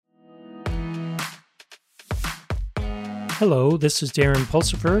Hello, this is Darren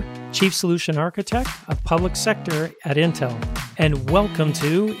Pulsifer, Chief Solution Architect of Public Sector at Intel, and welcome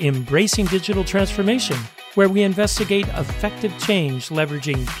to Embracing Digital Transformation, where we investigate effective change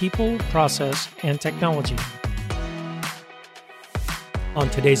leveraging people, process, and technology. On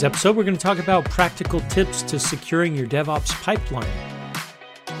today's episode, we're going to talk about practical tips to securing your DevOps pipeline.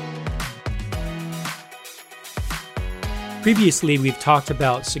 Previously, we've talked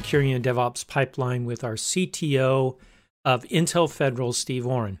about securing a DevOps pipeline with our CTO of Intel Federal, Steve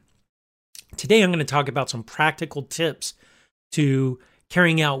Oren. Today, I'm going to talk about some practical tips to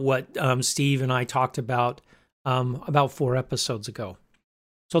carrying out what Steve and I talked about 4 episodes ago.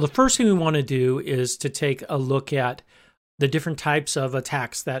 So the first thing we want to do is to take a look at the different types of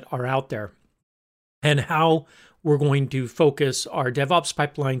attacks that are out there and how we're going to focus our DevOps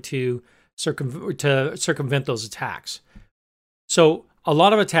pipeline to circumvent those attacks. So a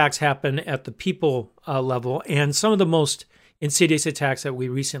lot of attacks happen at the people level, and some of the most insidious attacks that we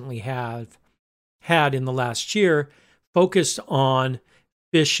recently have had in the last year focused on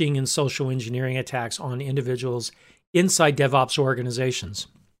phishing and social engineering attacks on individuals inside DevOps organizations.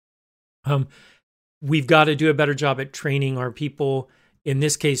 We've got to do a better job at training our people. In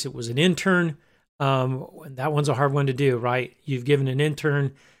this case, it was an intern. That one's a hard one to do, right? You've given an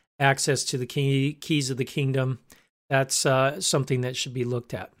intern access to the keys of the kingdom. That's something that should be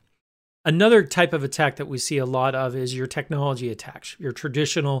looked at. Another type of attack that we see a lot of is your technology attacks, your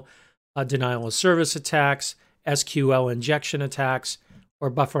traditional denial of service attacks, SQL injection attacks, or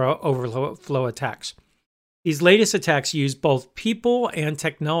buffer overflow attacks. These latest attacks use both people and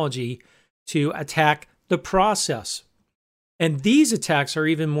technology to attack the process. And these attacks are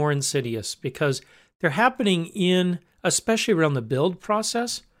even more insidious because they're happening especially around the build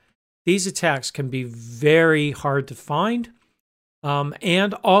process. These attacks can be very hard to find,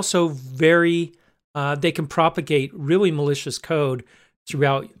 and also they can propagate really malicious code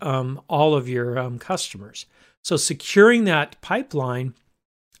throughout all of your customers. So securing that pipeline,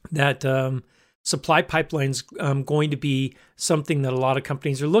 that supply pipeline is going to be something that a lot of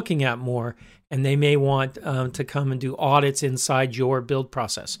companies are looking at more, and they may want to come and do audits inside your build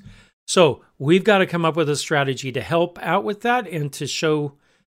process. So we've got to come up with a strategy to help out with that and to show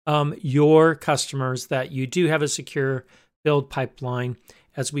your customers that you do have a secure build pipeline,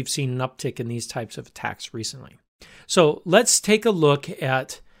 as we've seen an uptick in these types of attacks recently. So let's take a look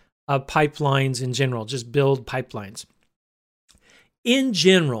at pipelines in general, just build pipelines. In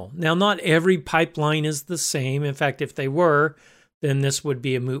general, now not every pipeline is the same. In fact, if they were, then this would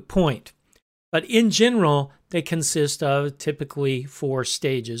be a moot point. But in general, they consist of typically 4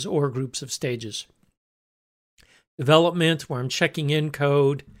 stages or groups of stages. Development, where I'm checking in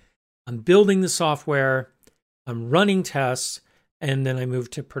code, I'm building the software, I'm running tests, and then I move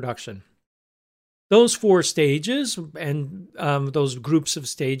to production. Those 4 stages and those groups of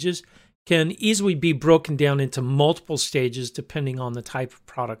stages can easily be broken down into multiple stages depending on the type of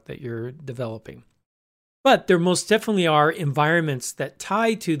product that you're developing. But there most definitely are environments that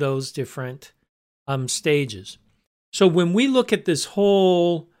tie to those different stages. So when we look at this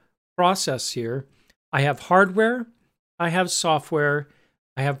whole process here, I have hardware, I have software,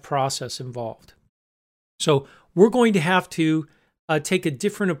 I have process involved. So we're going to have to take a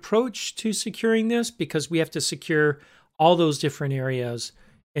different approach to securing this because we have to secure all those different areas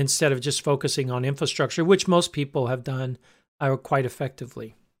instead of just focusing on infrastructure, which most people have done quite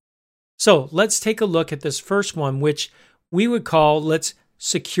effectively. So let's take a look at this first one, which we would call, let's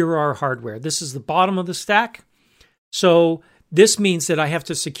secure our hardware. This is the bottom of the stack. So this means that I have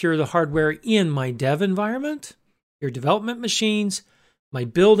to secure the hardware in my dev environment, your development machines, my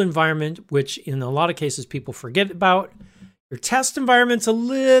build environment, which in a lot of cases people forget about. Your test environment's a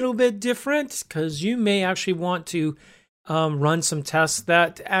little bit different because you may actually want to run some tests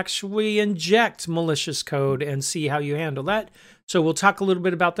that actually inject malicious code and see how you handle that. So we'll talk a little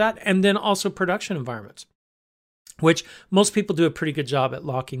bit about that. And then also production environments, which most people do a pretty good job at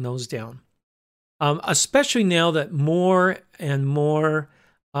locking those down. Especially now that more and more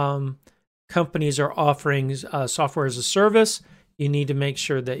companies are offering software as a service, you need to make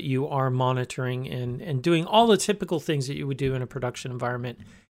sure that you are monitoring and doing all the typical things that you would do in a production environment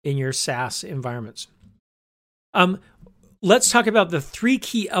in your SaaS environments. Let's talk about the 3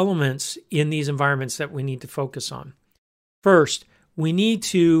 key elements in these environments that we need to focus on. First, we need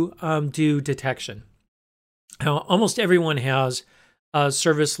to do detection. Now, almost everyone has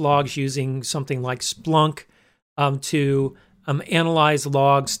service logs using something like Splunk to analyze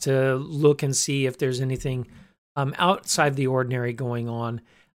logs to look and see if there's anything outside the ordinary going on.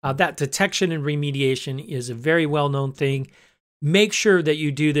 That detection and remediation is a very well-known thing. Make sure that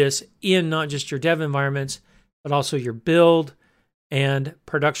you do this in not just your dev environments, but also your build and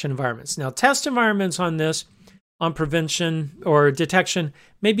production environments. Now, test environments on this, on prevention or detection,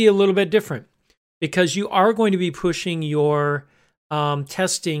 may be a little bit different because you are going to be pushing your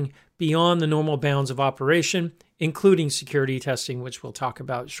testing beyond the normal bounds of operation, including security testing, which we'll talk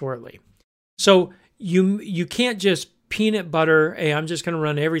about shortly. So you can't just peanut butter, hey, I'm just going to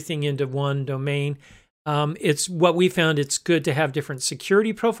run everything into one domain. It's what we found, it's good to have different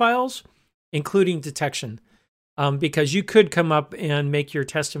security profiles, including detection, because you could come up and make your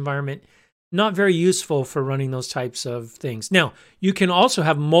test environment not very useful for running those types of things. Now, you can also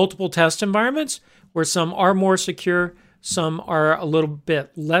have multiple test environments where some are more secure, some are a little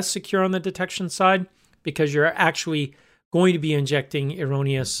bit less secure on the detection side, because you're actually going to be injecting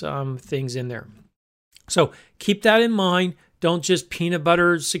erroneous things in there. So keep that in mind. Don't just peanut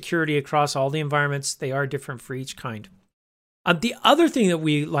butter security across all the environments. They are different for each kind. The other thing that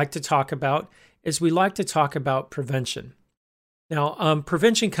we like to talk about is we like to talk about prevention. Now,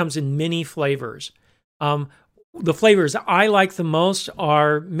 prevention comes in many flavors. The flavors I like the most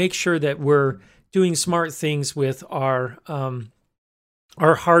are make sure that we're doing smart things with our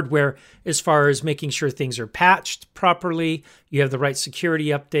hardware as far as making sure things are patched properly, you have the right security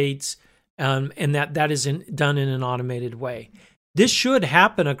updates, and that is done in an automated way. This should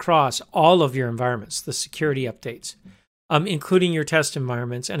happen across all of your environments, the security updates, including your test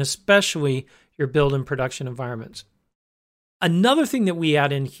environments, and especially your build and production environments. Another thing that we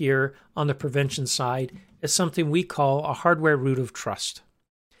add in here on the prevention side is something we call a hardware root of trust.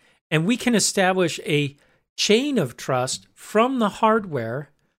 And we can establish a chain of trust from the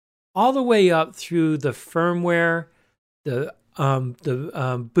hardware all the way up through the firmware, the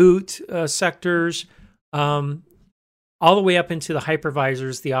boot sectors, all the way up into the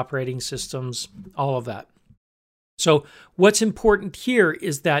hypervisors, the operating systems, all of that. So what's important here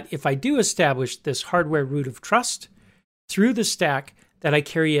is that if I do establish this hardware root of trust through the stack, that I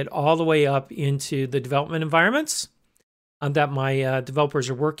carry it all the way up into the development environments that my developers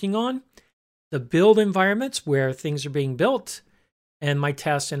are working on, the build environments where things are being built, and my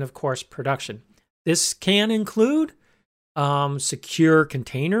test, and of course, production. This can include secure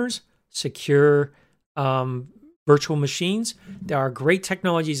containers, secure virtual machines. There are great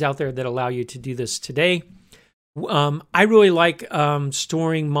technologies out there that allow you to do this today. I really like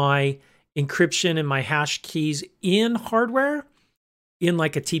storing my encryption and my hash keys in hardware, in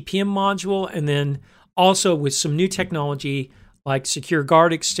like a TPM module, and then also with some new technology like Secure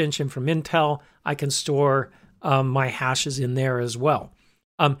Guard extension from Intel, I can store my hashes in there as well.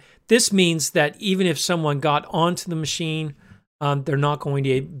 This means that even if someone got onto the machine, they're not going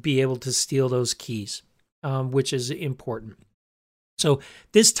to be able to steal those keys, which is important. So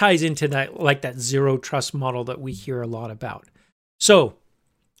this ties into that zero trust model that we hear a lot about. So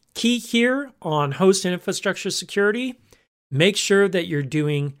key here on host and infrastructure security, make sure that you're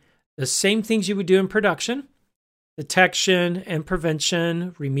doing the same things you would do in production, detection and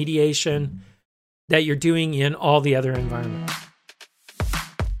prevention, remediation, that you're doing in all the other environments.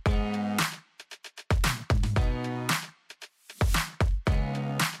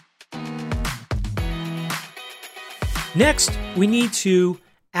 Next, we need to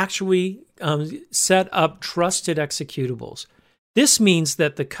actually set up trusted executables. This means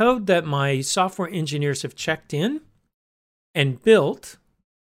that the code that my software engineers have checked in and built,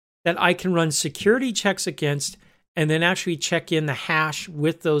 that I can run security checks against and then actually check in the hash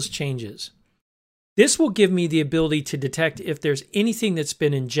with those changes. This will give me the ability to detect if there's anything that's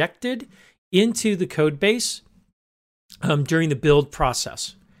been injected into the code base during the build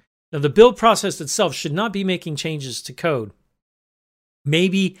process. Now, the build process itself should not be making changes to code.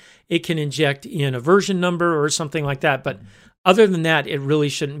 Maybe it can inject in a version number or something like that, but other than that, it really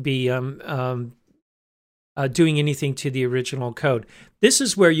shouldn't be doing anything to the original code. This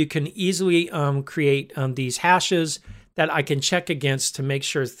is where you can easily create these hashes that I can check against to make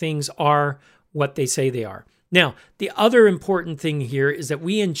sure things are what they say they are. Now, the other important thing here is that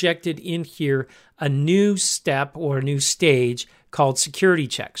we injected in here a new step or a new stage called security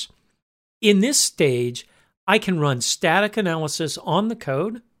checks. In this stage, I can run static analysis on the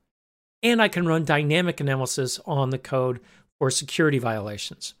code, and I can run dynamic analysis on the code for security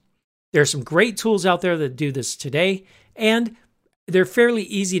violations. There are some great tools out there that do this today, and they're fairly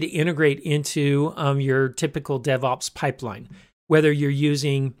easy to integrate into your typical DevOps pipeline, whether you're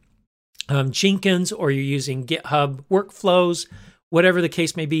using Jenkins or you're using GitHub workflows, whatever the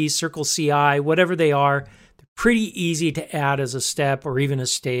case may be, Circle CI, whatever they are, they're pretty easy to add as a step or even a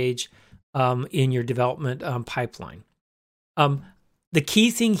stage in your development pipeline. The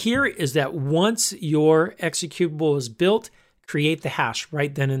key thing here is that once your executable is built, create the hash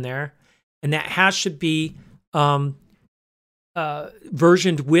right then and there. And that hash should be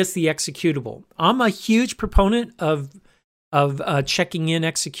versioned with the executable. I'm a huge proponent of checking in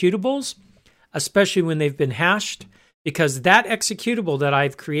executables, especially when they've been hashed, because that executable that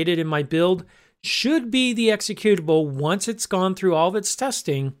I've created in my build should be the executable once it's gone through all of its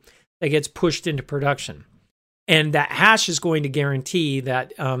testing that gets pushed into production. And that hash is going to guarantee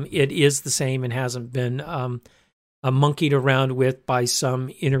that it is the same and hasn't been monkeyed around with by some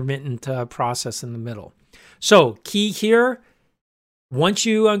intermittent process in the middle. So key here, once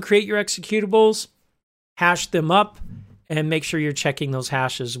you create your executables, hash them up and make sure you're checking those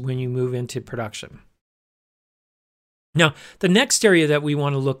hashes when you move into production. Now, the next area that we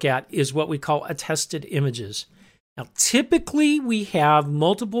want to look at is what we call attested images. Now, typically we have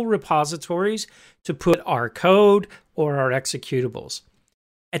multiple repositories to put our code or our executables.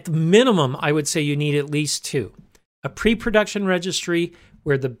 At the minimum, I would say you need at least two. A pre-production registry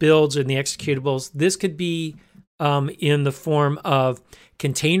where the builds and the executables, this could be in the form of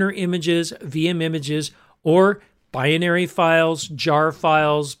container images, VM images, or binary files, jar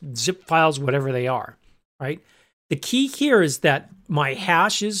files, zip files, whatever they are, right? The key here is that my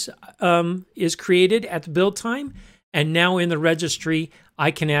hash is created at the build time, and now in the registry,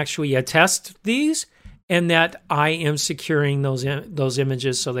 I can actually attest these, and that I am securing those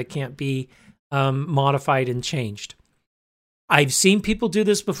images so they can't be modified and changed. I've seen people do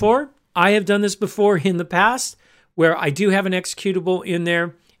this before. I have done this before in the past, where I do have an executable in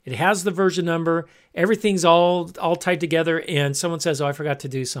there. It has the version number. Everything's all tied together, and someone says, "Oh, I forgot to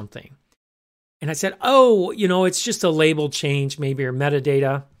do something." And I said, "Oh, it's just a label change, maybe, or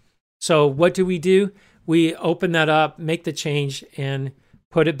metadata." So what do? We open that up, make the change, and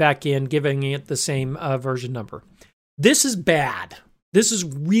put it back in, giving it the same version number. This is bad. This is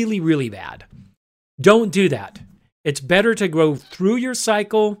really, really bad. Don't do that. It's better to go through your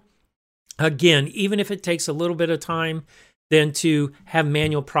cycle, again, even if it takes a little bit of time, than to have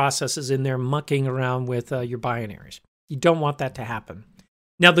manual processes in there mucking around with your binaries. You don't want that to happen.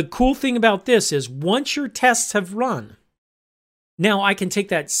 Now, the cool thing about this is once your tests have run, now I can take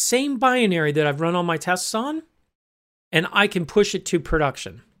that same binary that I've run all my tests on, and I can push it to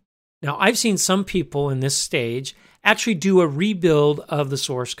production. Now, I've seen some people in this stage actually do a rebuild of the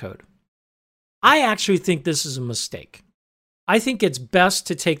source code. I actually think this is a mistake. I think it's best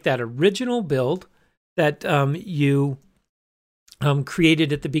to take that original build that you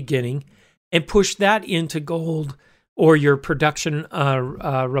created at the beginning and push that into Gold or your production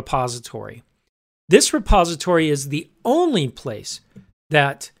repository. This repository is the only place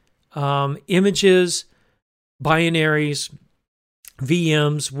that images, binaries,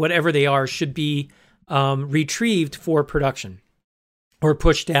 VMs, whatever they are, should be retrieved for production or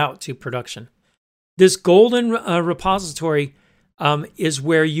pushed out to production. This golden repository is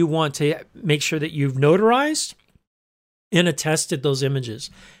where you want to make sure that you've notarized and attested those images.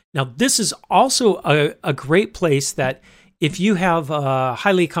 Now, this is also a great place that if you have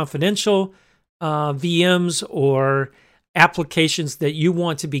highly confidential VMs or applications that you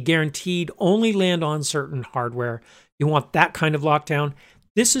want to be guaranteed only land on certain hardware, you want that kind of lockdown,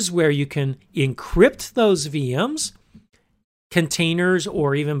 this is where you can encrypt those VMs, containers,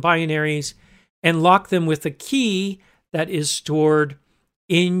 or even binaries, and lock them with a key that is stored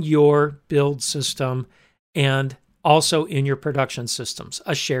in your build system and also in your production systems,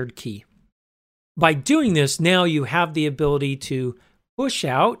 a shared key. By doing this, now you have the ability to push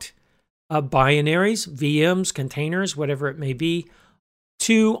out binaries, VMs, containers, whatever it may be,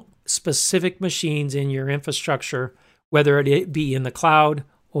 to specific machines in your infrastructure, whether it be in the cloud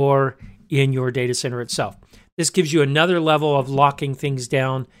or in your data center itself. This gives you another level of locking things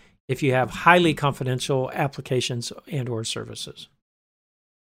down if you have highly confidential applications and or services.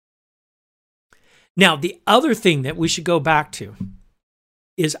 Now, the other thing that we should go back to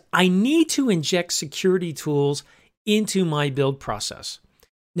is I need to inject security tools into my build process.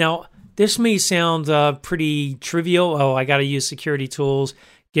 Now, this may sound pretty trivial. Oh, I got to use security tools,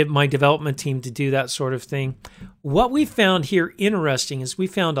 get my development team to do that sort of thing. What we found here interesting is we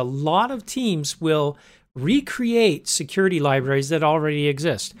found a lot of teams will recreate security libraries that already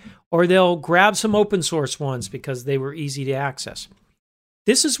exist, or they'll grab some open source ones because they were easy to access.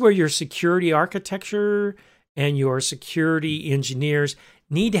 This is where your security architecture and your security engineers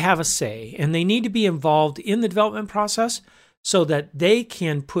need to have a say, and they need to be involved in the development process so that they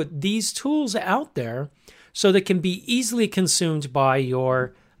can put these tools out there so they can be easily consumed by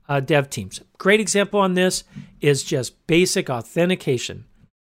your dev teams. Great example on this is just basic authentication,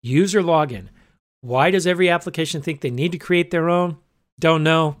 user login. Why does every application think they need to create their own? Don't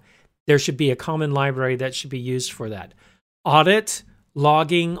know. There should be a common library that should be used for that. Audit,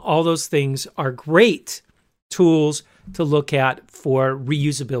 logging, all those things are great tools to look at for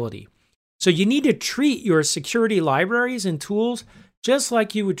reusability. So you need to treat your security libraries and tools just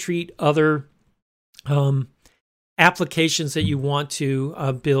like you would treat other applications that you want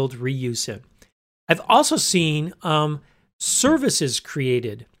to build reuse in. I've also seen services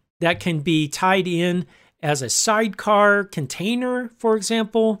created that can be tied in as a sidecar container, for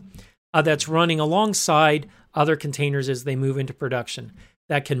example, that's running alongside other containers as they move into production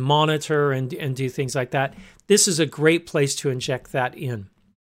that can monitor and do things like that. This is a great place to inject that in.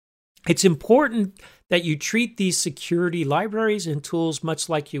 It's important that you treat these security libraries and tools much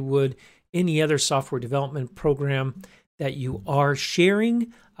like you would any other software development program that you are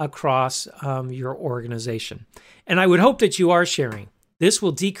sharing across your organization. And I would hope that you are sharing. This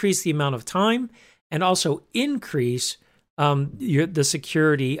will decrease the amount of time and also increase the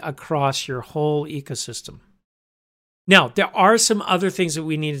security across your whole ecosystem. Now, there are some other things that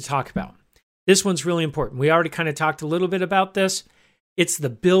we need to talk about. This one's really important. We already kind of talked a little bit about this. It's the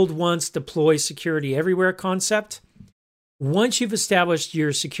build once, deploy security everywhere concept. Once you've established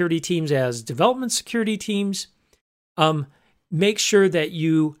your security teams as development security teams, make sure that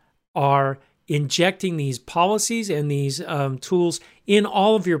you are injecting these policies and these tools in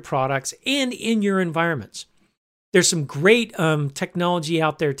all of your products and in your environments. There's some great technology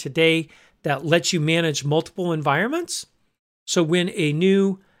out there today that lets you manage multiple environments. So when a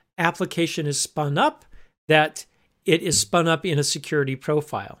new application is spun up, that it is spun up in a security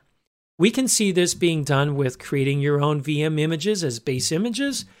profile. We can see this being done with creating your own VM images as base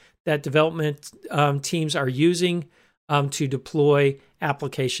images that development teams are using to deploy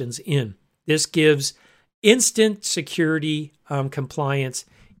applications in. This gives instant security compliance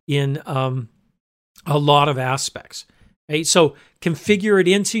in a lot of aspects. Okay? So configure it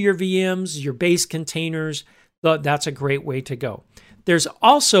into your VMs, your base containers. That's a great way to go. There's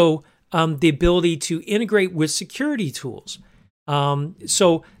also the ability to integrate with security tools.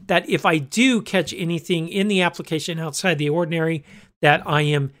 So that if I do catch anything in the application outside the ordinary, that I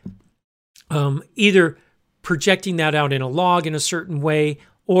am either projecting that out in a log in a certain way,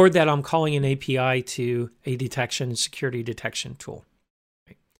 or that I'm calling an API to a detection security detection tool.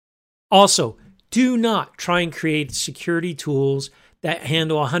 Also, do not try and create security tools that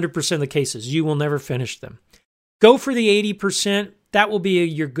handle 100% of the cases. You will never finish them. Go for the 80%. That will be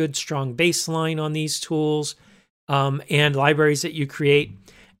your good, strong baseline on these tools and libraries that you create.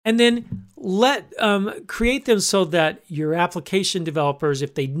 And then create them so that your application developers,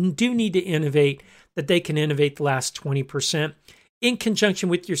 if they do need to innovate, that they can innovate the last 20% in conjunction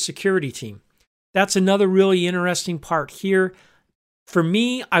with your security team. That's another really interesting part here. For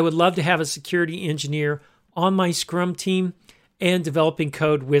me, I would love to have a security engineer on my Scrum team and developing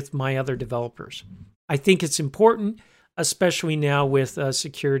code with my other developers. I think it's important, especially now with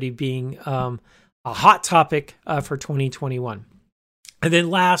security being a hot topic for 2021. And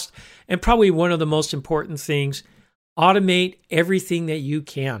then last, and probably one of the most important things, automate everything that you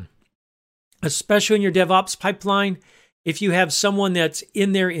can, especially in your DevOps pipeline. If you have someone that's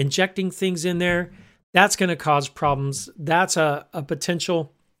in there injecting things in there, that's going to cause problems. That's a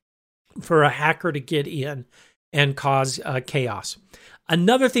potential for a hacker to get in and cause chaos.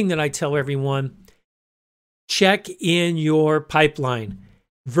 Another thing that I tell everyone, check in your pipeline,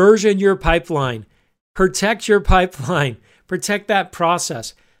 version your pipeline, protect your pipeline, protect that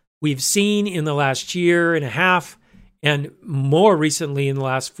process. We've seen in the last year and a half, and more recently in the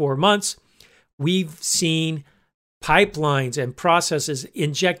last 4 months, we've seen pipelines and processes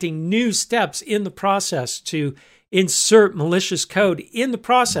injecting new steps in the process to insert malicious code in the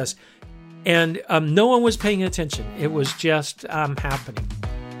process. And no one was paying attention. It was just happening.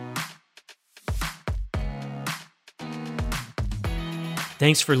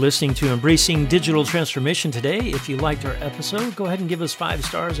 Thanks for listening to Embracing Digital Transformation today. If you liked our episode, go ahead and give us 5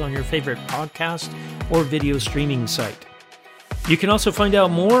 stars on your favorite podcast or video streaming site. You can also find out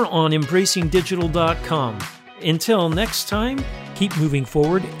more on embracingdigital.com. Until next time, keep moving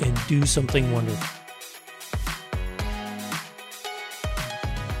forward and do something wonderful.